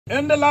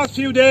In the last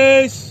few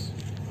days,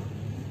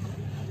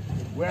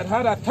 we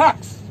had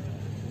attacks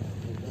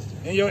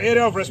in your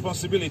area of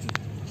responsibility.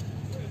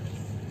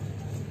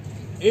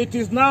 It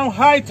is now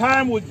high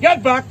time we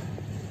get back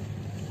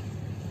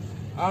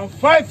and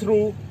fight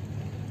through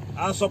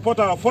and support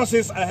our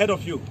forces ahead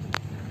of you.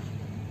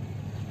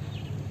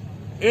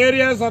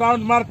 Areas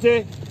around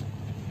Marte,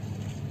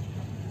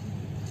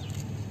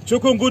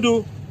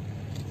 Chukungudu,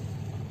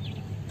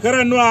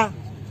 Kerenua,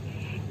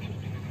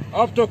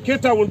 up to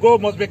Kita will go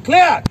must be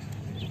cleared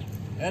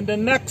in the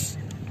next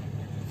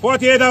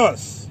 48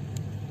 hours.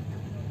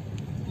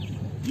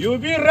 You will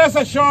be rest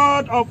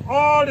assured of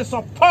all the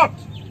support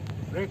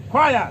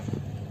required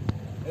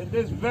in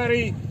this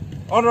very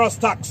onerous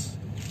task.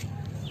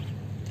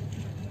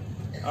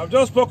 I've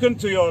just spoken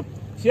to your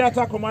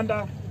theater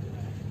commander,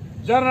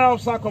 general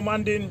officer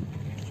commanding.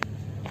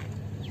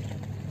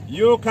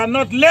 You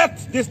cannot let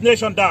this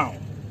nation down.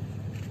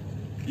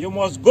 You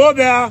must go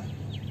there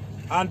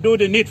and do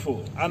the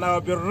needful, and I'll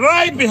be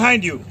right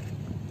behind you.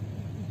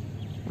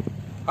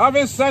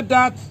 Having said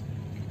that,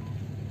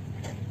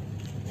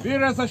 be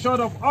rest assured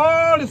of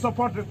all the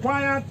support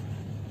required.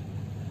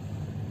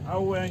 I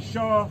will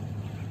ensure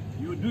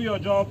you do your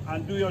job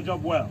and do your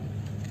job well.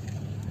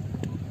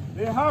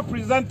 They have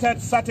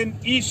presented certain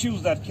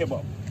issues that came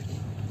up.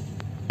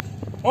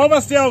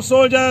 Overstay of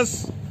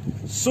soldiers,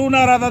 sooner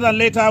rather than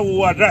later, we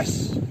will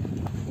address.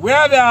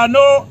 Where there are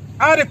no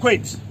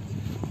adequate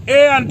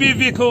A and B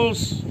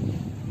vehicles,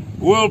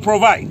 we will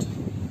provide.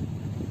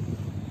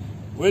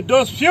 With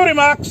those few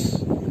remarks,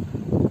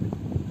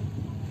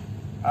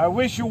 I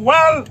wish you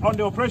well on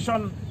the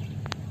operation,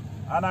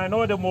 and I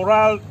know the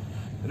morale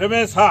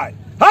remains high.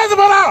 How's the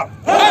morale?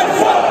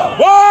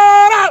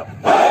 Morale!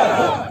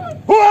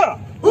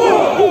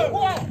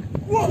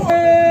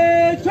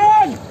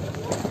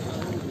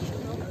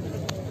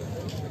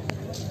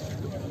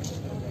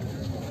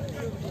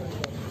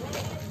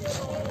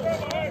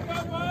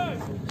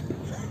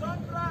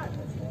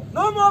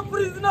 No more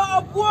prisoner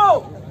of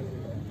war!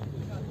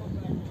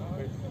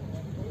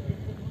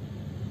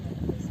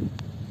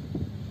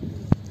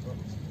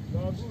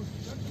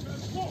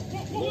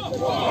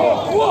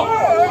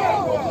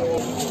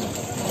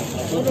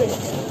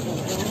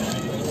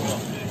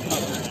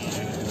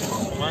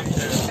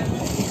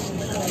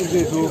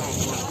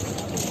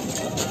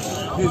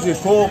 This is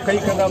ko kai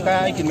kana ka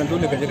aikin nan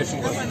dole ka je da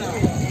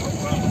shi.